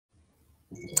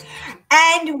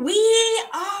And we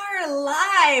are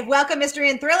live. Welcome, mystery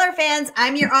and thriller fans.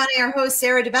 I'm your on-air host,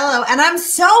 Sara DiVello, and I'm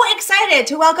so excited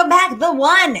to welcome back the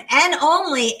one and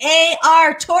only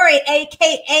A.R. Torre,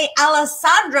 aka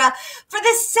Alessandra, for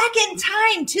the second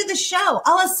time to the show.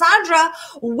 Alessandra,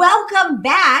 welcome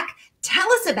back. Tell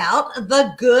us about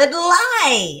The Good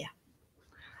Lie.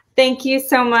 Thank you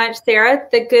so much, Sara.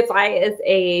 The Good Lie is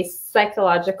a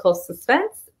psychological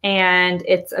suspense, and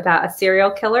it's about a serial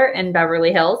killer in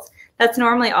Beverly Hills. That's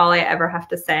normally all I ever have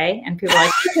to say, and people are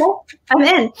like, okay, I'm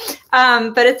in.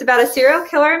 But it's about a serial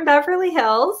killer in Beverly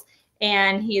Hills,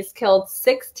 and he's killed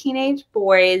 6 teenage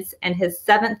boys, and his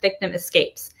 7th victim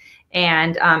escapes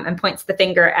and points the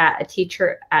finger at a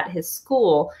teacher at his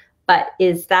school. But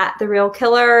is that the real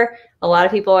killer? A lot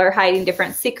of people are hiding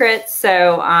different secrets,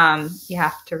 so you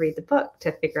have to read the book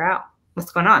to figure out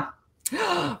what's going on.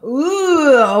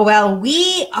 Ooh, well,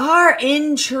 we are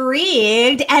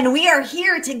intrigued, and we are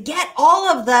here to get all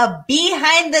of the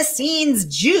behind the scenes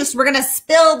juice. We're going to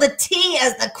spill the tea,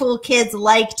 as the cool kids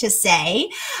like to say,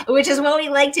 which is what we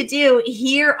like to do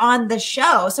here on the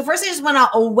show. So first, I just want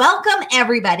to welcome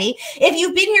everybody. If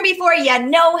you've been here before, you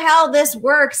know how this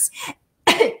works.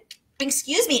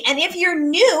 Excuse me. And if you're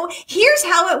new, here's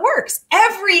how it works.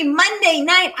 Every Monday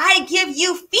night, I give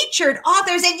you featured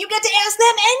authors and you get to ask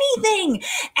them anything.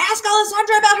 Ask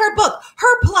Alessandra about her book,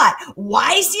 her plot,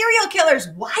 why serial killers,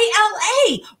 why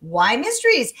LA, why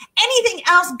mysteries, anything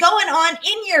else going on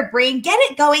in your brain. Get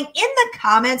it going in the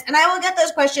comments and I will get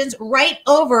those questions right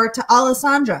over to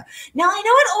Alessandra. Now, I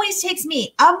know it always takes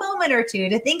me a moment or two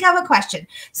to think of a question.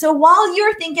 So while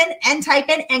you're thinking and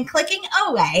typing and clicking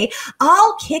away,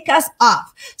 I'll kick us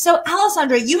off. So,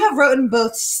 Alessandra, you have written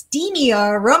both steamy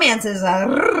romances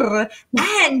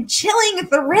and chilling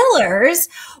thrillers.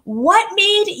 What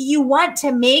made you want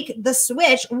to make the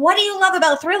switch? What do you love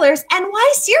about thrillers, and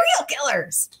why serial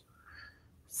killers?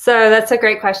 So that's a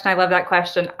great question. I love that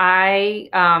question.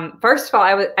 First of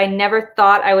all, I never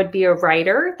thought I would be a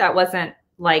writer. That wasn't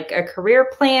like a career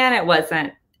plan. It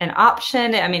wasn't an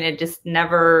option. I mean, it just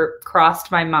never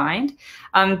crossed my mind.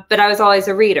 But I was always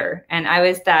a reader, and I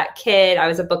was that kid. I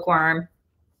was a bookworm,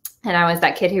 and I was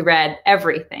that kid who read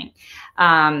everything.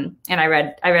 And I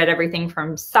read everything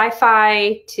from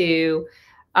sci-fi to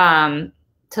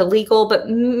legal, but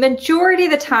majority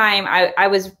of the time I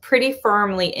was pretty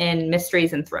firmly in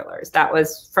mysteries and thrillers. That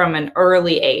was from an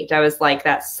early age. I was like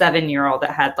that 7-year-old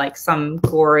that had like some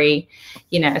gory,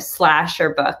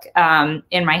 slasher book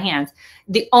in my hands.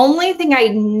 The only thing I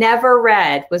never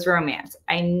read was romance.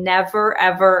 I never,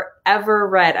 ever, ever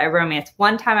read a romance.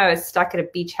 One time I was stuck at a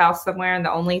beach house somewhere, and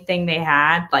the only thing they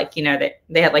had,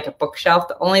 they had like a bookshelf.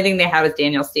 The only thing they had was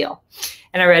Danielle Steele.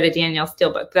 And I read a Danielle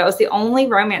Steele book. That was the only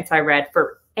romance I read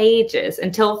for ages,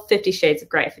 until 50 Shades of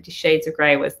Grey. 50 Shades of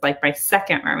Grey was like my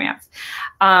second romance.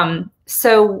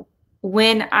 So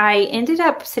when I ended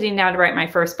up sitting down to write my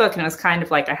first book, and it was kind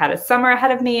of like I had a summer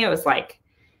ahead of me, it was like,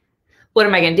 what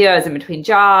am I going to do? I was in between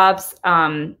jobs,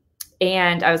 and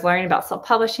I was learning about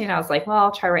self-publishing. I was like, well,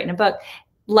 I'll try writing a book.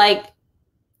 Like,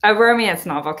 a romance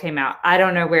novel came out. I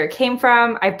don't know where it came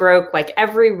from. I broke like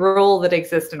every rule that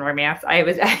exists in romance. I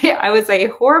was a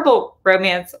horrible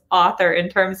romance author in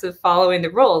terms of following the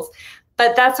rules,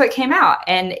 but that's what came out,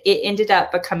 and it ended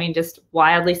up becoming just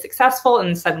wildly successful.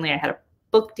 And suddenly I had a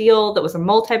book deal that was a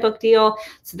multi-book deal.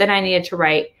 So then I needed to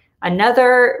write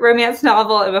another romance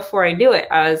novel, and before I knew it,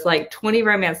 I was like 20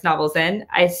 romance novels in.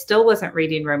 I still wasn't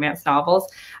reading romance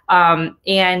novels, and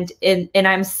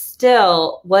I'm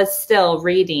was still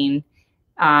reading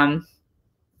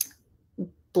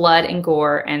blood and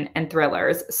gore and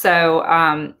thrillers.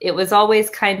 So it was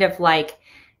always kind of like,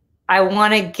 I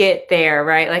want to get there,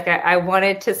 right? Like I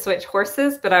wanted to switch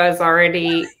horses, but I was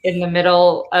already in the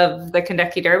middle of the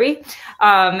Kentucky Derby.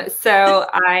 So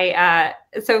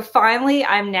finally,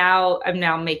 I'm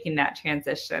now making that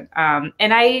transition.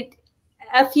 And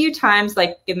a few times,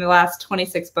 like in the last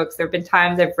 26 books, there have been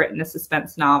times I've written a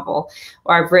suspense novel,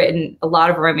 or I've written a lot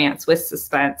of romance with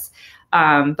suspense.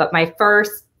 But my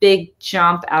first big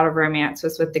jump out of romance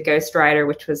was with The Ghost Rider,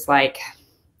 which was like,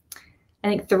 I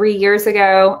think 3 years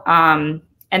ago. And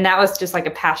that was just like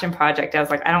a passion project. I was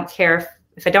like, I don't care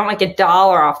if I don't make $1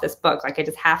 off this book, like I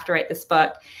just have to write this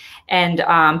book. And,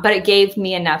 but it gave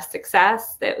me enough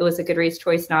success that it was a Goodreads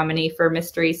Choice nominee for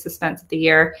Mystery Suspense of the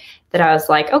Year, that I was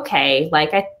like, okay,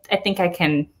 like I think I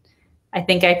can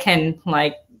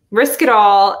like risk it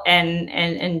all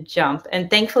and jump. And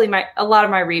thankfully a lot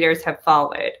of my readers have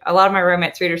followed. A lot of my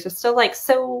romance readers are still like,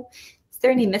 so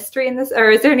there any mystery in this, or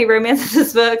is there any romance in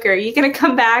this book? Or are you going to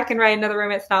come back and write another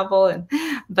romance novel? And,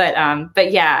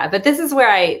 but yeah, but this is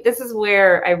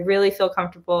where I really feel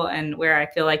comfortable and where I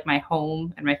feel like my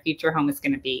home and my future home is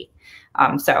going to be.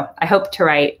 So I hope to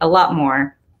write a lot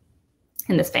more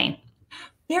in this vein.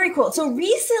 Very cool. So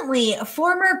recently,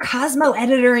 former Cosmo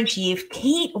editor-in-chief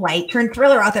Kate White, turned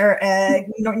thriller author,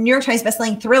 New York Times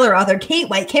bestselling thriller author Kate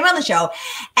White, came on the show.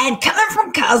 And coming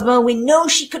from Cosmo, we know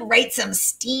she could write some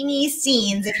steamy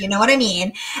scenes, if you know what I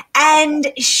mean.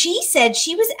 And she said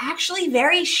she was actually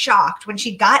very shocked when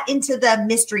she got into the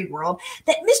mystery world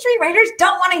that mystery writers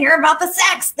don't want to hear about the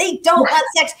sex. They don't want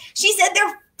sex. She said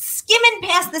they're skimming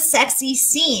past the sexy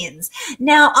scenes.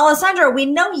 Now, Alessandra, we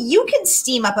know you can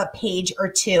steam up a page or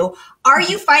two. Are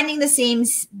you finding the same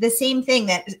thing,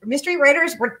 that mystery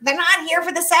writers, they're not here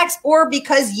for the sex, or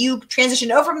because you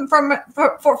transitioned over from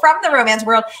the romance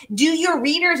world, do your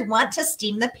readers want to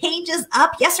steam the pages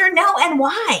up? Yes or no, and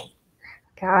why?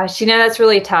 Gosh, that's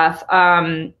really tough.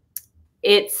 I've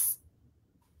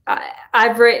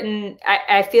written,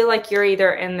 I feel like you're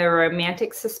either in the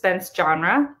romantic suspense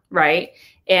genre, right?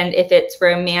 And if it's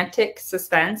romantic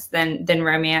suspense, then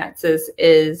romance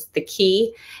is the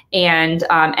key, and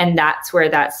that's where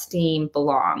that steam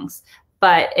belongs.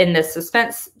 But in the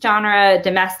suspense genre,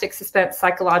 domestic suspense,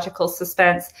 psychological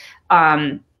suspense,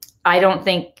 I don't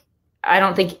think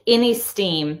any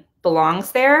steam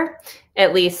belongs there.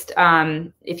 At least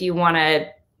if you want to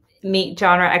meet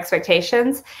genre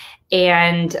expectations,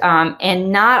 and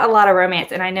not a lot of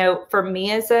romance. And I know for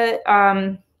me as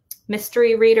a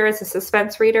mystery reader, as a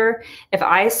suspense reader, if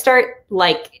I start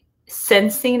like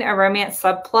sensing a romance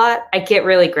subplot, I get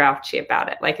really grouchy about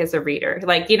it. Like as a reader,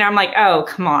 like, I'm like, oh,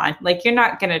 come on. Like, you're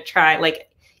not going to try, like,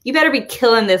 you better be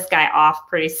killing this guy off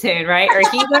pretty soon. Right. Or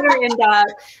he better end up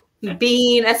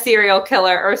being a serial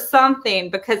killer or something,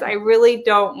 because I really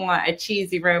don't want a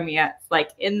cheesy romance,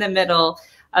 like in the middle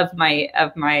of my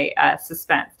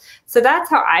suspense. So that's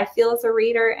how I feel as a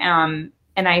reader.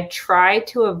 And I try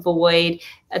to avoid,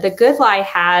 The Good Lie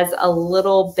has a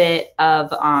little bit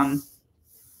of,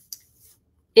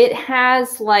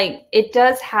 it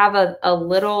does have a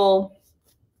little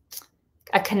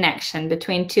connection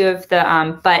between two of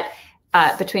the,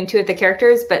 between two of the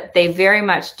characters, but they very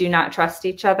much do not trust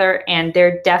each other. And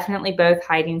they're definitely both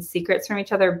hiding secrets from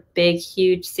each other, big,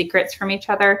 huge secrets from each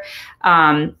other.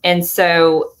 And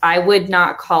so I would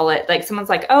not call it, like, someone's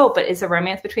like, oh, but is a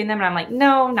romance between them? And I'm like,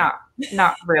 no, not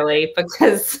really,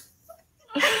 because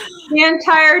the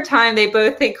entire time they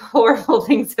both think horrible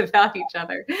things about each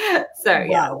other. So,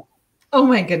 yeah. Wow. Oh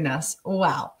my goodness.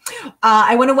 Wow.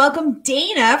 I want to welcome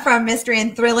Dana from Mystery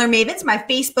and Thriller Mavens, my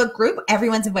Facebook group.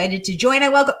 Everyone's invited to join. I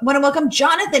want to welcome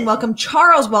Jonathan, welcome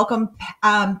Charles, welcome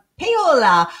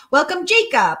Paola, welcome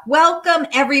Jacob, welcome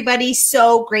everybody.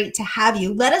 So great to have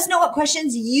you. Let us know what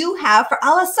questions you have for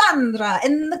Alessandra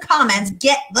in the comments.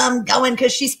 Get them going,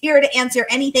 because she's here to answer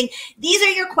anything. These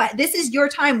are your questions. This is your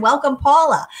time. Welcome,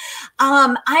 Paula.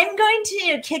 I'm going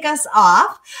to kick us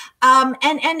off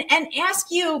and ask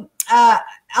you,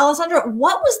 Alessandra,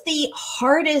 what was the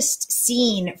hardest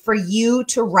scene for you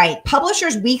to write?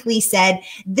 Publishers Weekly said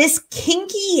this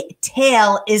kinky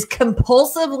tale is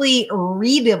compulsively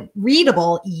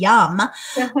readable. Yum.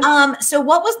 So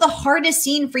what was the hardest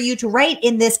scene for you to write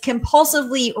in this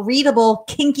compulsively readable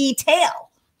kinky tale?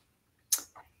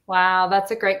 Wow,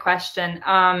 that's a great question.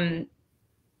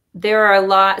 There are a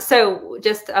lot. So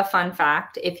just a fun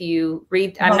fact, if you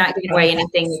read, I'm not giving away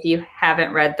anything if you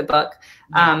haven't read the book.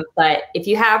 But if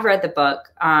you have read the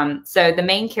book, so the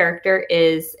main character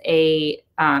is a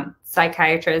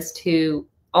psychiatrist who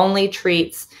only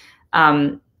treats,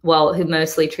 who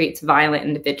mostly treats violent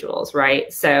individuals,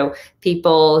 right? So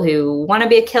people who want to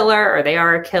be a killer or they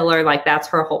are a killer, like that's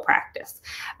her whole practice.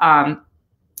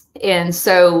 And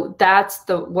so that's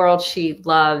the world she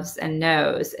loves and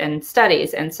knows and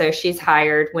studies. And so she's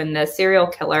hired when the serial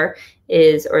killer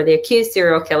is, or the accused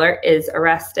serial killer is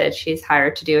arrested, she's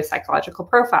hired to do a psychological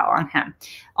profile on him,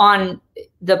 on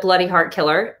the Bloody Heart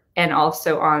killer, and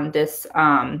also on this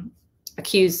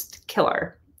accused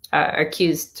killer,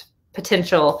 accused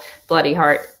potential Bloody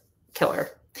Heart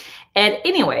killer. And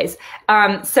anyways,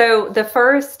 so the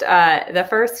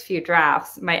first few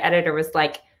drafts, my editor was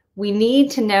like, we need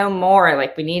to know more.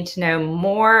 Like, we need to know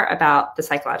more about the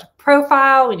psychological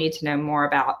profile. We need to know more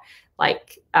about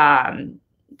like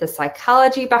the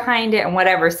psychology behind it and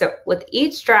whatever. So with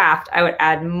each draft, I would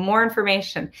add more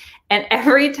information. And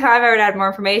every time I would add more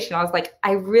information, I was like,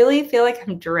 I really feel like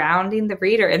I'm drowning the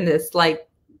reader in this, like,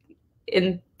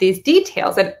 in these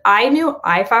details. And I knew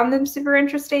I found them super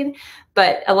interesting,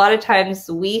 but a lot of times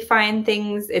we find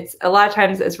things, it's a lot of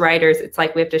times as writers, it's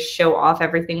like we have to show off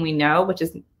everything we know, which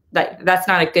is that's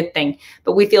not a good thing.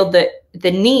 But we feel the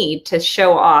need to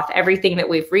show off everything that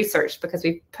we've researched because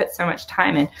we've put so much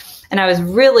time in. And I was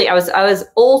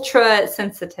ultra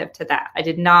sensitive to that. I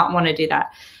did not want to do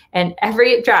that. And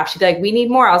every draft, she'd be like, we need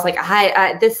more. I was like,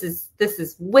 this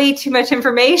is way too much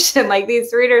information, like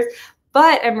these readers.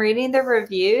 But I'm reading the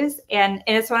reviews, and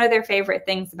it's one of their favorite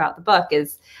things about the book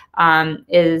is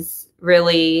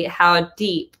really how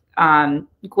deep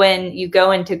Gwen, you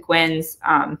go into Gwen's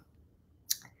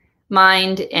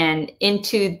mind and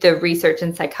into the research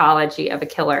and psychology of a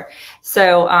killer.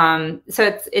 So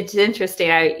it's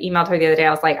interesting. I emailed her the other day.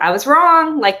 I was like, I was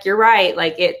wrong. Like, you're right.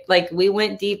 Like we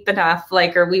went deep enough,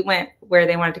 or we went where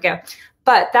they wanted to go.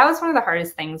 But that was one of the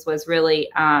hardest things, was really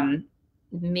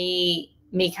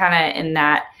me kind of in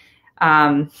that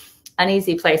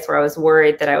uneasy place where I was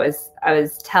worried that I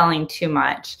was telling too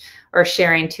much or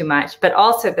sharing too much, but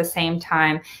also at the same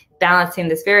time balancing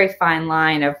this very fine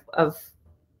line of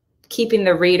keeping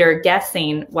the reader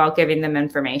guessing while giving them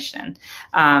information.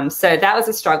 So that was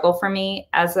a struggle for me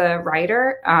as a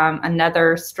writer.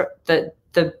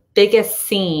 The biggest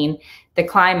scene, the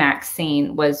climax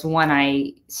scene, was one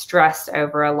I stressed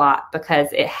over a lot because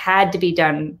it had to be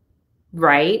done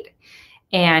right.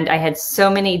 And I had so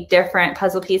many different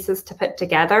puzzle pieces to put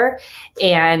together.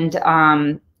 And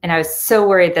I was so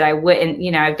worried that I wouldn't,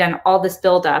 I've done all this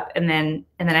buildup and then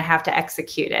I have to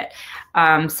execute it.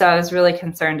 So I was really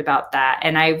concerned about that.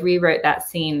 And I rewrote that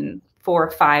scene 4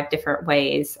 or 5 different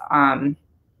ways.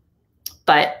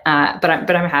 But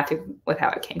I'm happy with how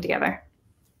it came together.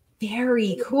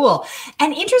 Very cool.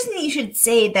 And interesting that you should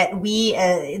say that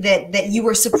that you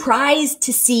were surprised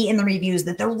to see in the reviews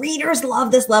that the readers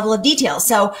love this level of detail.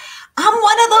 So I'm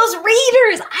one of those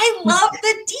readers. I love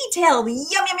the detail. Yum,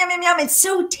 yum, yum, yum, yum. It's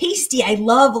so tasty. I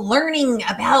love learning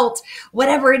about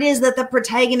whatever it is that the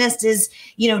protagonist is,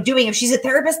 doing. If she's a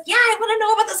therapist, yeah, I want to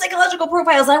know about the psychological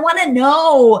profiles. I want to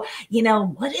know,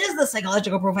 what is the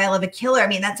psychological profile of a killer? I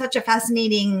mean, that's such a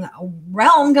fascinating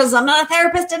realm because I'm not a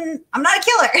therapist and I'm not a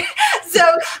killer. So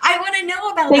I want to know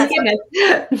about that.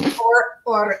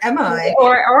 Or am I?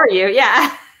 Or are you?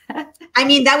 Yeah. I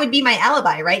mean, that would be my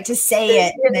alibi, right? To say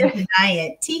it and then deny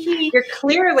it. You're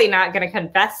clearly not going to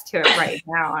confess to it right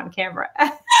now on camera.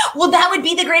 Well, that would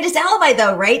be the greatest alibi,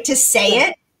 though, right? To say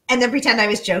it and then pretend I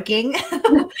was joking.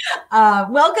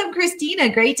 Welcome, Christina.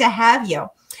 Great to have you.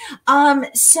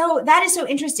 So that is so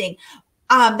interesting.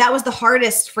 That was the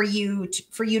hardest for you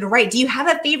to write. Do you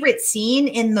have a favorite scene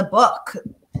in the book?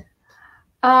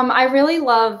 I really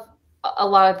love a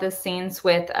lot of the scenes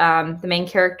with the main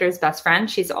character's best friend.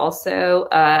 She's also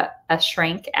a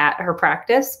shrink at her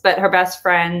practice, but her best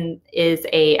friend is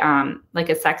a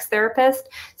sex therapist.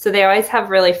 So they always have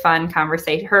really fun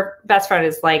conversation. Her best friend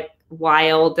is like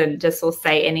wild and just will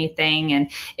say anything.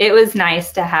 And it was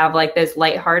nice to have like those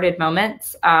lighthearted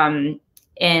moments in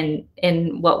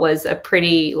what was a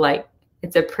pretty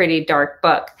it's a pretty dark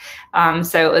book.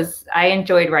 So I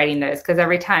enjoyed writing those because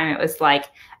every time it was like,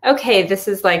 okay, this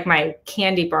is like my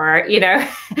candy bar,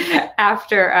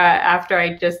 after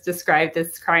I just described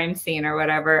this crime scene or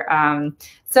whatever.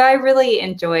 So I really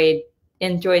enjoyed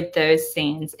those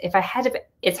scenes. If I had to,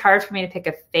 it's hard for me to pick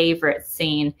a favorite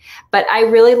scene, but I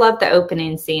really love the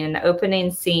opening scene. In the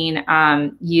opening scene,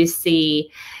 you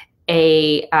see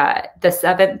the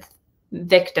 7th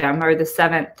victim, or the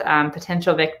 7th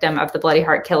potential victim of the Bloody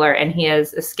Heart Killer, and he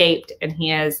has escaped and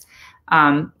he is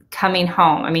coming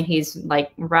home. I mean, he's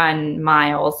like run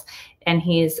miles and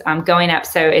he's going up.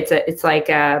 So it's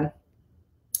a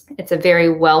very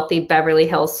wealthy Beverly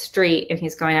Hills street, and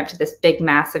he's going up to this big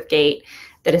massive gate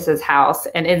that is his house.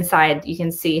 And inside you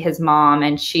can see his mom,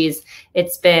 and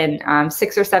it's been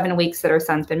 6 or 7 weeks that her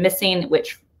son's been missing,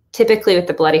 which typically with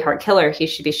the Bloody Heart Killer, he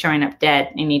should be showing up dead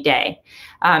any day.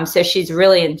 So she's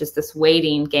really in just this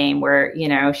waiting game where,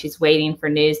 she's waiting for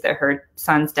news that her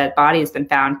son's dead body has been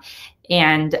found.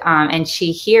 And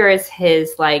she hears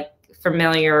his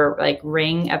familiar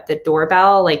ring of the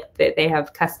doorbell, they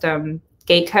have custom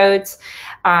gate codes.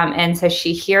 And so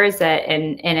she hears it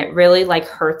and it really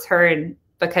hurts her, and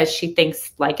because she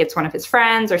thinks it's one of his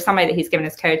friends or somebody that he's given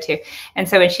his code to. And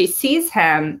so when she sees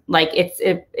him,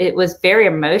 it was very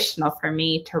emotional for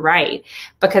me to write,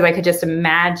 because I could just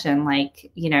imagine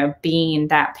being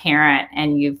that parent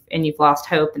and you've lost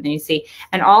hope, and then you see,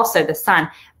 and also the son.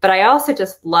 But I also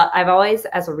just I've always,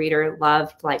 as a reader,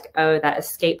 loved that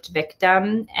escaped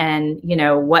victim, and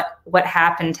what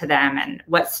happened to them, and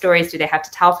what stories do they have to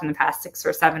tell from the past 6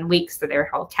 or 7 weeks that they were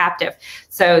held captive.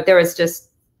 So there was just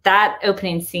that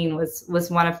opening scene was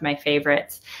one of my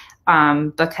favorites,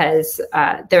 because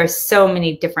there are so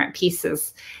many different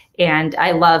pieces. And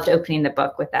I loved opening the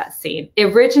book with that scene.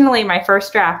 Originally, my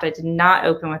first draft, I did not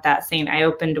open with that scene. I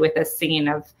opened with a scene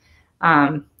of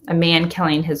a man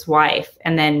killing his wife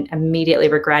and then immediately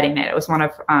regretting it. It was one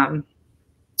of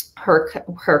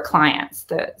her clients,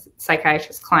 the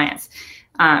psychiatrist's clients,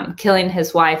 killing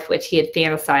his wife, which he had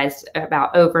fantasized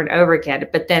about over and over again,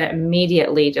 but then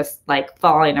immediately just like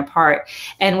falling apart.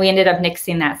 And we ended up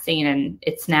nixing that scene, and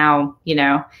it's now, you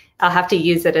know, I'll have to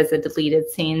use it as a deleted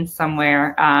scene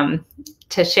somewhere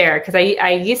to share, because I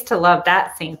used to love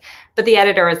that scene, but the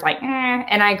editor was like,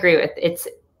 and I agree with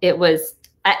it was.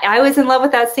 I was in love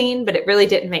with that scene, but it really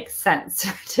didn't make sense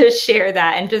to share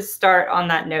that and just start on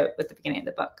that note with the beginning of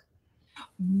the book.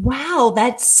 Wow,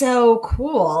 that's so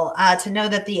cool to know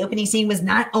that the opening scene was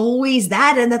not always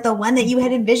that, and that the one that you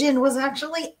had envisioned was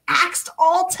actually axed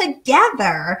all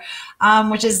together,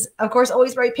 which is, of course,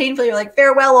 always very painful. You're like,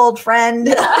 farewell, old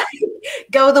friend.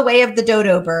 Go the way of the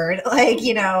dodo bird. Like,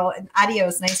 you know,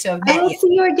 adios. Nice to have met you. I will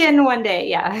see you again one day.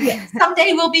 Yeah.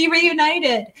 Someday we'll be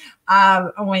reunited.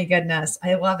 Oh my goodness.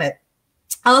 I love it.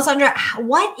 Alessandra,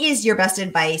 what is your best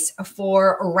advice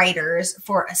for writers,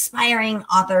 for aspiring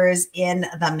authors in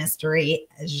the mystery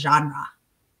genre?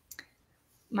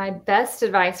 My best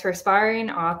advice for aspiring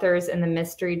authors in the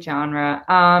mystery genre.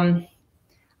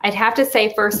 I'd have to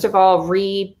say, first of all,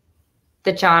 read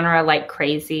the genre like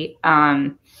crazy. I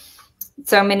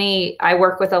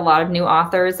work with a lot of new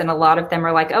authors, and a lot of them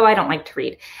are like, oh, I don't like to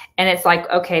read. And it's like,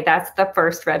 okay, that's the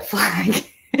first red flag.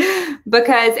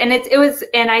 Because,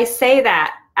 and I say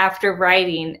that after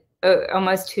writing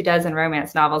almost 24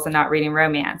 romance novels and not reading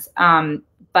romance.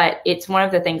 But it's one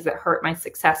of the things that hurt my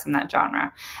success in that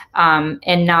genre.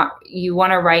 You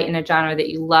want to write in a genre that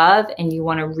you love, and you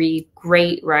want to read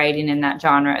great writing in that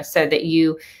genre so that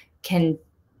you can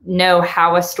know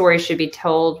how a story should be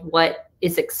told, what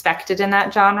is expected in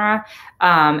that genre,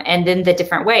 and then the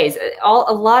different ways. A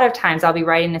lot of times I'll be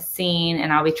writing a scene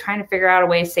and I'll be trying to figure out a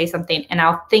way to say something, and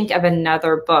I'll think of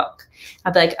another book.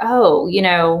 I'll be like, oh, you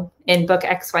know, in book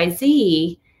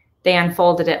XYZ, they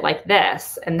unfolded it like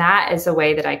this. And that is a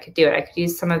way that I could do it. I could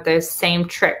use some of those same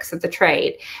tricks of the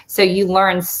trade. So you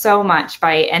learn so much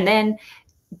and then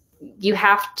you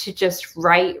have to just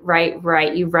write.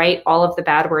 You write all of the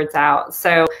bad words out.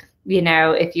 So, you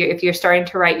know, if you're starting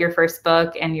to write your first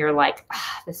book and you're like,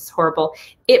 this is horrible,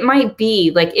 it might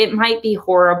be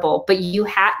horrible, but you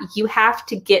have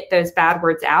to get those bad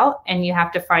words out, and you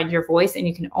have to find your voice, and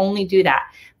you can only do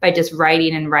that by just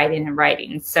writing and writing and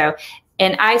writing. So,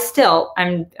 and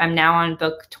I'm now on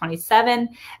book 27.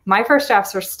 My first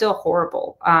drafts are still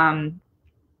horrible.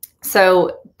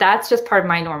 So that's just part of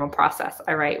my normal process.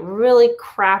 I write really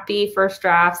crappy first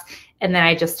drafts, and then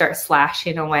I just start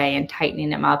slashing away and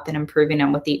tightening them up and improving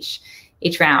them with each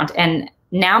round. And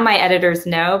now my editors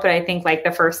know, but I think like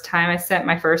the first time I sent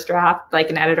my first draft, like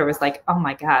an editor was like, oh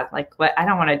my God, like what? I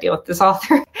don't want to deal with this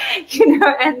author, you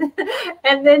know?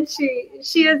 And then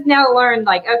she has now learned,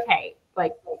 like, okay,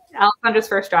 like Alessandra's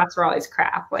first drafts were always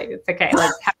crap. Like, it's okay.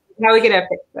 Like, how are we going to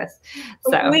fix this?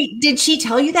 So wait, did she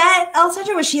tell you that,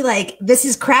 Alessandra? Was she like, this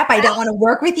is crap, I don't want to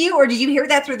work with you? Or did you hear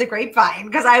that through the grapevine?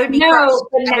 Because I would be no,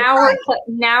 but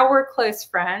now we're close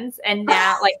friends. And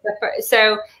now like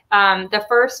the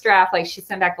first draft, like she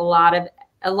sent back a lot of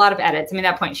edits. I mean,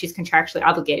 at that point she's contractually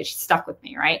obligated. She's stuck with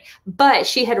me, right? But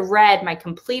she had read my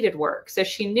completed work. So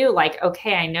she knew, like,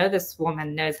 okay, I know this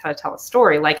woman knows how to tell a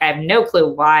story. Like, I have no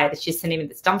clue why she's sending me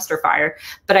this dumpster fire,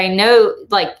 but I know,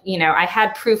 like, you know, I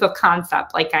had proof of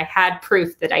concept. Like, I had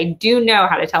proof that I do know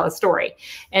how to tell a story.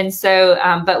 And so,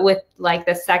 but with like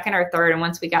the second or third, and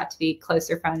once we got to be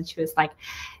closer friends, she was like,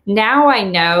 now I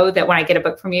know that when I get a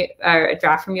book from you or a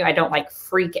draft from you, I don't like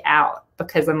freak out,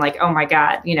 because I'm like, oh my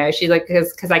God, you know, she's like,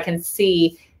 because I can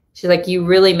see, she's like, you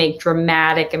really make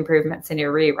dramatic improvements in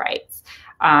your rewrites.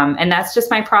 And that's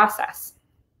just my process.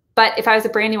 But if I was a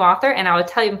brand new author, and I would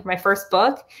tell you, for my first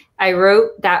book, I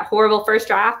wrote that horrible first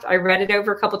draft. I read it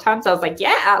over a couple of times. I was like,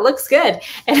 yeah, it looks good.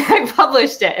 And I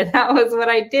published it. And that was what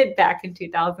I did back in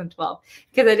 2012,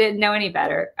 because I didn't know any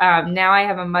better. Now I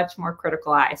have a much more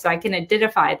critical eye. So I can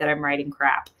identify that I'm writing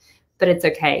crap, but it's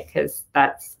okay, because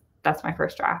that's my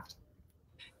first draft.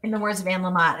 In the words of Anne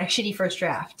Lamott, a shitty first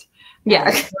draft.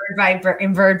 Yeah.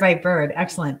 Bird by bird.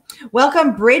 Excellent.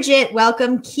 Welcome, Bridget.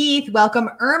 Welcome, Keith. Welcome,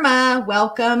 Irma.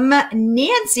 Welcome,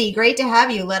 Nancy. Great to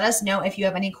have you. Let us know if you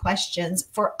have any questions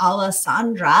for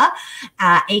Alessandra,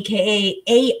 aka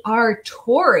A.R.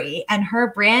 Torre, and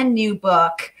her brand new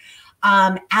book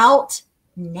out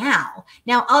now.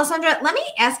 Now, Alessandra, let me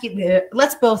ask you,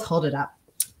 let's both hold it up.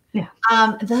 Yeah.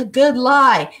 The Good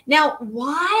Lie. Now,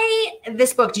 why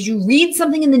this book? Did you read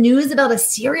something in the news about a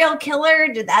serial killer?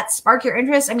 Did that spark your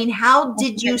interest? I mean, how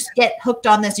did you get hooked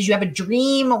on this? Did you have a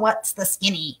dream? What's the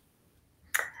skinny?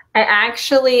 I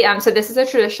actually, so this is a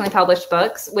traditionally published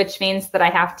book, which means that I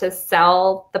have to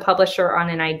sell the publisher on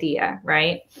an idea,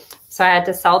 right? So I had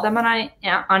to sell them on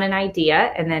an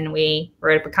idea, and then we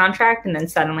wrote up a contract, and then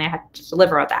suddenly I had to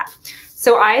deliver on that.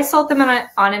 So I sold them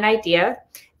on an idea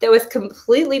that was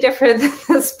completely different than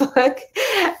this book.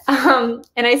 And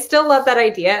I still love that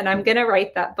idea, and I'm going to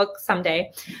write that book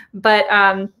someday. But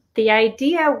the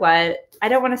idea was, I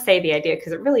don't want to say the idea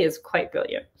because it really is quite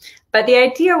brilliant, but the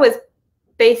idea was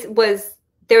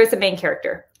there was a main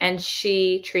character, and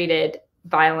she treated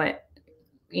violent,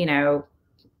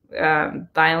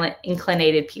 violent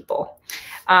inclinated people.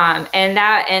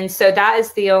 And so that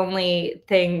is the only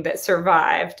thing that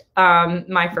survived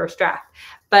my first draft.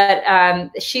 But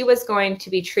she was going to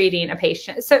be treating a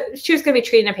patient. So she was going to be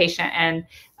treating a patient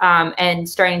and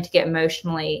starting to get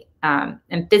emotionally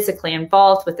and physically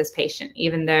involved with this patient,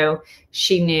 even though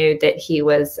she knew that he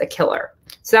was a killer.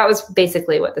 So that was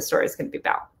basically what the story is going to be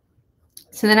about.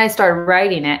 So then I started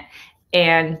writing it,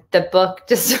 and the book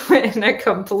just went in a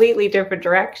completely different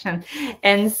direction.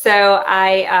 And so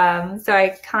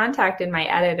I contacted my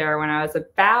editor when I was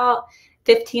about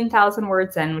 15,000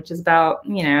 words in, which is about,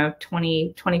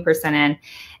 20% in.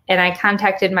 And I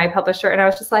contacted my publisher, and I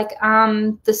was just like,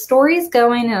 the story's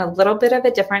going in a little bit of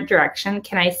a different direction.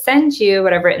 Can I send you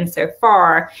what I've written so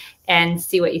far and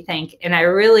see what you think? And I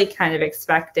really kind of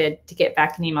expected to get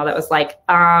back an email that was like,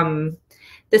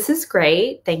 this is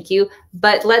great, thank you,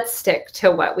 but let's stick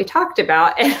to what we talked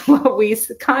about and what we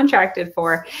contracted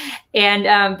for.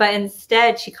 And but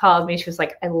instead, she called me. She was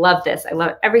like, I love this. I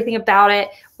love everything about it.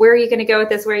 Where are you going to go with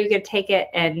this? Where are you going to take it?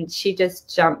 And she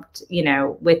just jumped,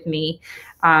 with me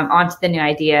onto the new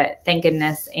idea. Thank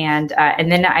goodness. And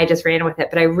then I just ran with it.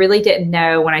 But I really didn't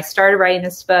know when I started writing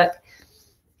this book,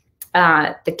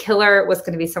 the killer was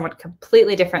going to be someone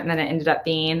completely different than it ended up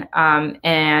being.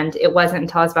 And it wasn't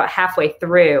until I was about halfway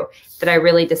through that I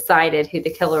really decided who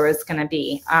the killer was going to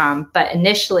be. But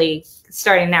initially,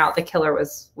 starting out, the killer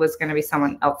was going to be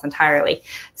someone else entirely.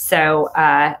 So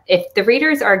if the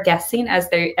readers are guessing as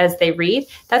they read,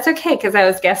 that's okay, because I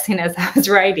was guessing as I was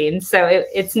writing. So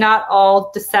it's not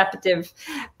all deceptive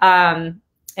and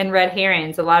red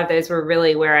herrings. A lot of those were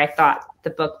really where I thought the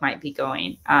book might be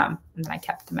going, and then I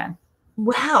kept them in.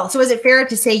 Wow. So is it fair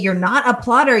to say you're not a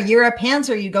plotter, you're a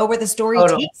pantser, you go where the story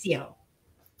takes you?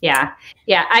 Yeah.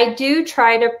 Yeah. I do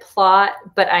try to plot,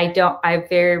 but I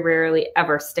very rarely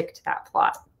ever stick to that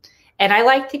plot. And I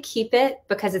like to keep it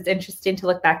because it's interesting to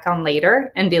look back on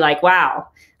later and be like, wow,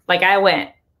 like I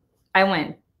went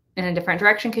in a different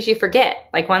direction, because you forget,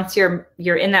 like once you're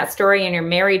in that story and you're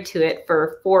married to it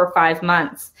for 4 or 5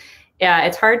 months,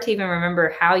 it's hard to even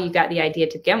remember how you got the idea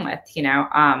to begin with,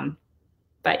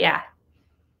 but yeah.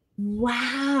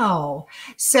 Wow.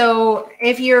 So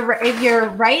if you're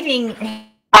writing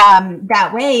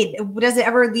that way, does it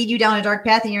ever lead you down a dark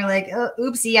path and you're like, oh,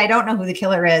 oopsie, I don't know who the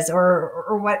killer is,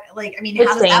 or what? Like, I mean, it's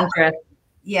how does dangerous. That work?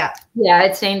 Yeah. Yeah,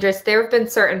 it's dangerous. There have been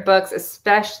certain books,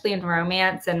 especially in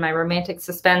romance and my romantic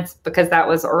suspense, because that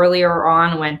was earlier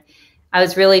on when I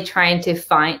was really trying to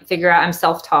figure out, I'm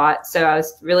self-taught. So I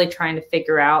was really trying to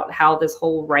figure out how this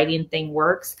whole writing thing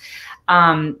works.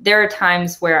 There are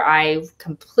times where I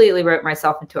completely wrote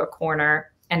myself into a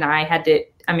corner, and I had to,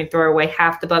 throw away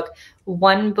half the book.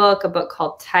 One book, a book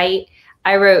called Tight,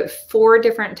 I wrote 4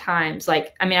 different times.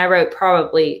 I wrote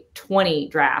probably 20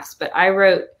 drafts, but I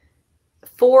wrote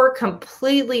 4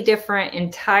 completely different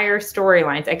entire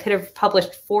storylines. I could have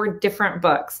published 4 different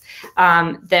books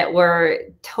that were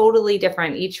totally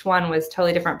different. Each one was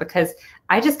totally different because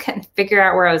I just couldn't figure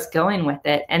out where I was going with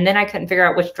it. And then I couldn't figure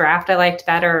out which draft I liked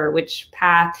better or which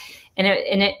path. And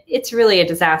it's really a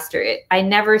disaster. I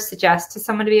never suggest to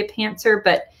someone to be a pantser,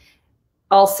 but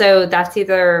also that's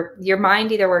either your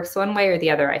mind either works one way or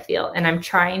the other, I feel. And I'm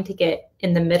trying to get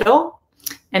in the middle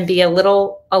and be a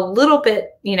little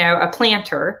bit, a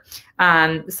planter. So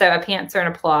a pantser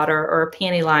and a plotter, or a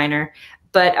panty liner,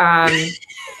 but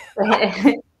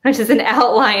which is an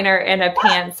outliner and a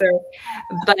pantser.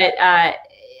 But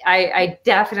I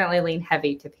definitely lean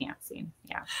heavy to pantsing.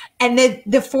 Yeah. And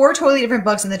the 4 totally different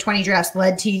books and the 20 drafts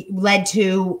led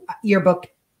to your book.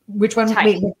 Which one?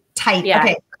 Tight. Wait, Tight. Yeah,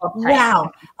 okay. Tight.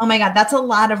 Wow. Oh my God. That's a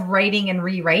lot of writing and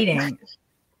rewriting.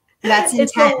 That's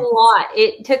intense. It's a lot.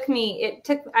 It took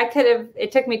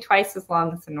me twice as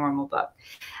long as a normal book.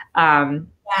 Wow.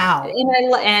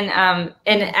 And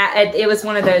it was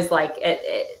one of those,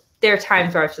 there are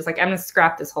times where I was just like, I'm going to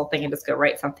scrap this whole thing and just go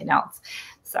write something else.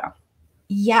 So.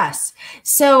 Yes.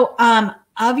 So,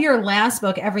 of your last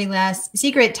book, Every Last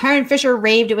Secret, Taryn Fisher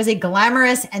raved it was a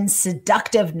glamorous and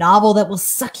seductive novel that will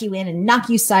suck you in and knock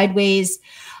you sideways.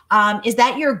 Is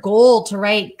that your goal, to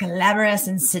write glamorous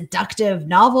and seductive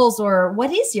novels, or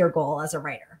what is your goal as a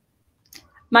writer?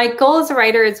 My goal as a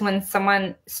writer is when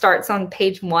someone starts on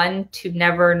page 1 to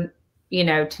never,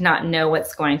 to not know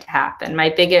what's going to happen. My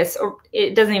biggest, or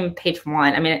it doesn't even page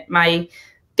 1. I mean, my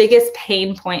biggest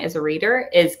pain point as a reader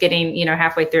is getting,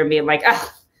 halfway through and being like,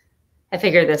 oh, I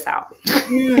figured this out.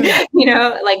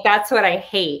 Like that's what I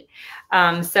hate.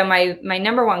 So my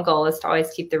number one goal is to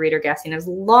always keep the reader guessing as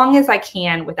long as I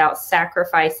can without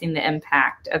sacrificing the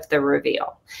impact of the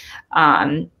reveal.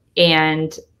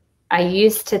 And I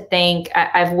used to think,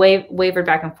 I've wavered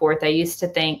back and forth. I used to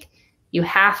think you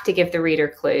have to give the reader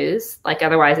clues, like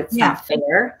otherwise it's not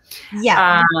fair.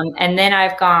 Yeah. And then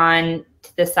I've gone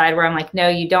to the side where I'm like, no,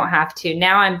 you don't have to.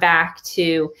 Now I'm back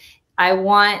to, I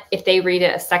want, if they read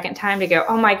it a second time, to go,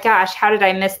 oh my gosh, how did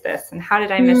I miss this? And how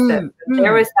did I miss this?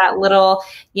 There was that little,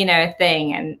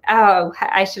 thing. And, oh,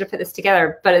 I should have put this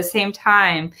together. But at the same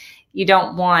time, you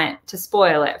don't want to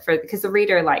spoil it because the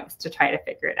reader likes to try to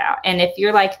figure it out. And if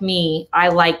you're like me, I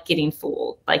like getting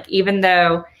fooled. Like, even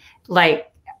though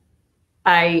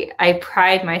I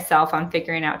pride myself on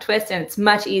figuring out twists, and it's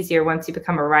much easier once you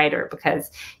become a writer because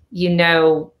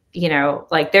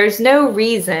there's no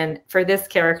reason for this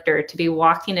character to be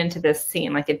walking into this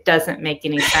scene. Like, it doesn't make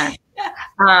any sense.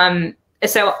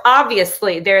 So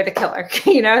obviously they're the killer,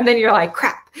 and then you're like,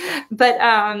 crap. But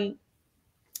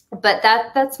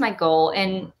that's my goal.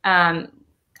 And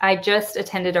I just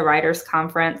attended a writer's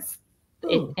conference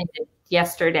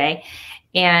yesterday.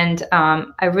 And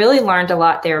I really learned a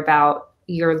lot there about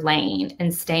your lane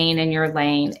and staying in your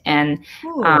lane. And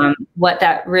what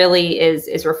that really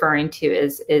is referring to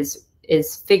is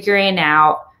figuring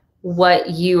out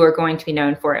what you are going to be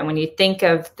known for. And when you think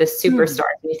of the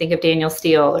superstars, when you think of Daniel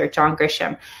Steele or John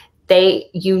Grisham,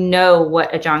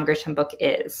 what a John Grisham book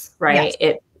is, right?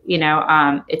 Yes.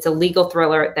 It's a legal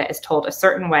thriller that is told a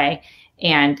certain way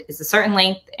and is a certain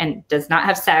length and does not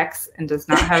have sex and does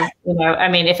not have,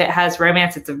 if it has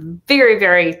romance, it's a very,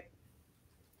 very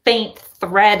faint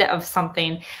thread of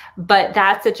something, but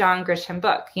that's a John Grisham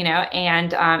book,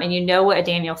 and what a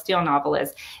Daniel Steele novel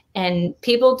is. And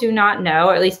people do not know,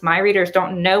 or at least my readers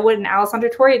don't know, what an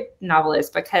Alessandra Torre novel is,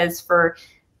 because for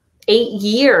 8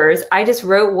 years, I just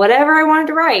wrote whatever I wanted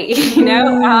to write,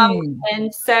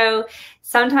 and so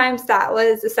sometimes that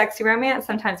was a sexy romance.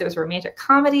 Sometimes it was a romantic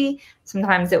comedy.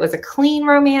 Sometimes it was a clean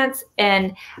romance.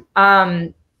 And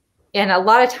a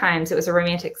lot of times it was a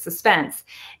romantic suspense.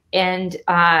 And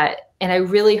I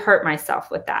really hurt myself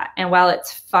with that. And while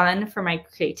it's fun for my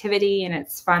creativity and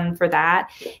it's fun for that,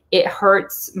 it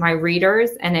hurts my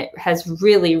readers, and it has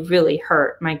really, really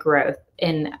hurt my growth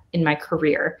in my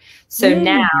career. So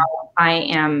now I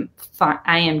am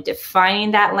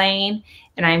defining that lane,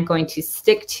 and I'm going to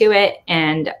stick to it,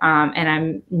 and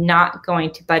I'm not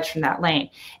going to budge from that lane.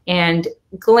 And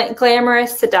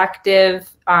glamorous,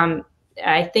 seductive,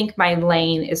 I think my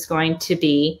lane is going to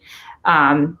be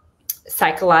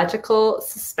psychological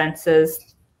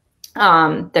suspenses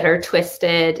that are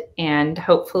twisted and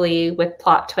hopefully with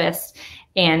plot twists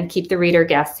and keep the reader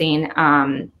guessing,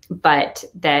 but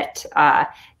that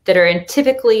are in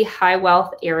typically high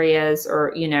wealth areas,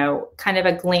 or kind of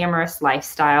a glamorous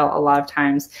lifestyle a lot of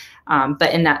times,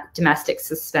 but in that domestic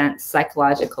suspense,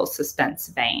 psychological suspense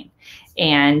vein.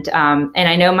 And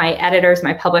I know my editors,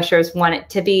 my publishers want it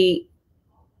to be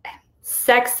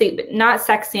sexy, but not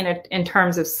sexy in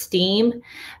terms of steam,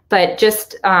 but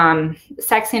just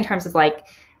sexy in terms of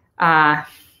I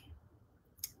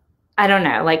don't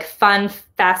know, like fun,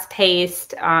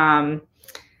 fast-paced,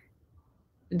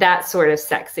 that sort of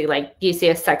sexy. Like you see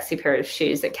a sexy pair of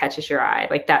shoes that catches your eye,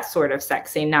 like that sort of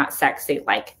sexy, not sexy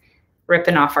like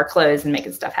ripping off our clothes and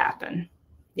making stuff happen.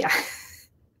 Yeah.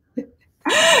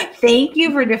 Thank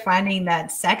you for defining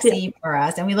that sexy for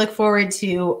us. And we look forward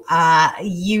to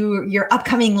your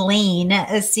upcoming lane,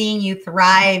 seeing you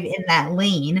thrive in that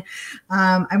lane.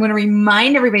 I want to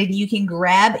remind everybody that you can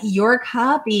grab your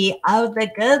copy of The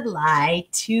Good Lie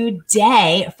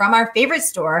today from our favorite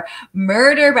store,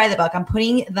 Murder by the Book. I'm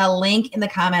putting the link in the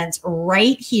comments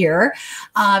right here.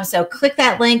 So click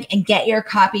that link and get your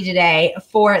copy today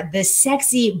for the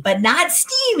sexy but not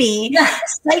steamy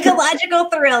psychological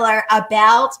thriller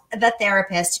about the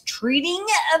therapist treating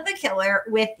the killer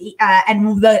with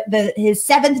his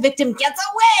seventh victim gets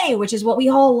away, which is what we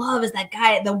all love, is that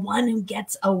guy, the one who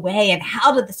gets away. And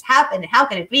how did this happen? How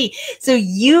can it be? So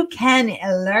you can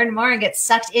learn more and get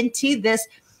sucked into this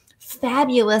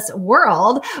fabulous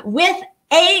world with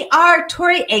A.R.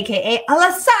 Torre, aka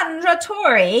Alessandra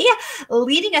Torre,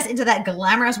 leading us into that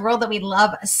glamorous world that we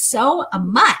love so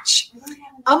much.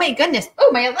 Oh my goodness. Oh,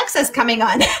 my Alexa's coming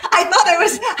on. I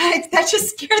thought that just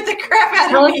scared the crap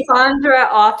out of me. Alessandra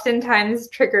oftentimes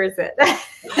triggers it.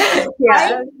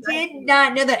 Yeah. I did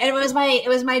not know that. And it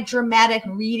was my dramatic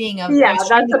reading of that's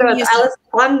what it was.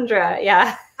 Alessandra.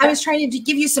 Yeah. I was trying to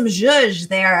give you some zhuzh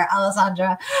there,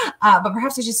 Alessandra. But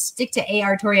perhaps I just stick to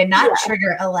A.R. Torre and not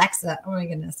trigger Alexa. Oh my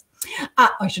goodness.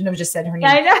 I shouldn't have just said her name.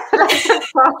 I know.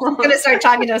 I'm going to start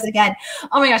talking to us again.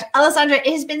 Oh my gosh. Alessandra,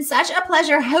 it has been such a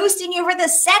pleasure hosting you for the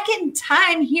second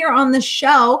time here on the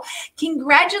show.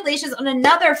 Congratulations on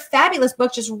another fabulous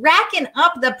book, just racking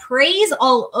up the praise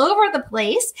all over the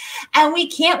place. And we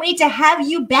can't wait to have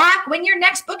you back when your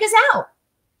next book is out.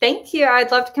 Thank you.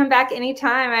 I'd love to come back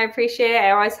anytime. I appreciate it.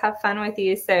 I always have fun with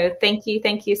you. So thank you.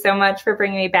 Thank you so much for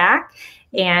bringing me back.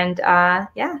 And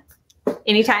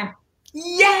anytime.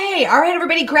 Yay. All right,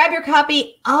 everybody, grab your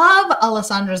copy of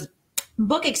Alessandra's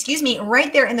book,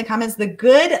 right there in the comments, The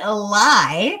Good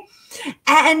Lie.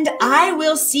 And I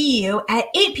will see you at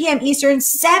 8 p.m. Eastern,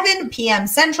 7 p.m.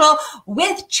 Central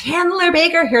with Chandler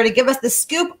Baker here to give us the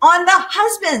scoop on the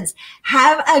husbands.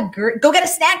 Go get a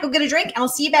snack, go get a drink, and I'll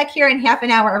see you back here in half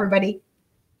an hour, everybody.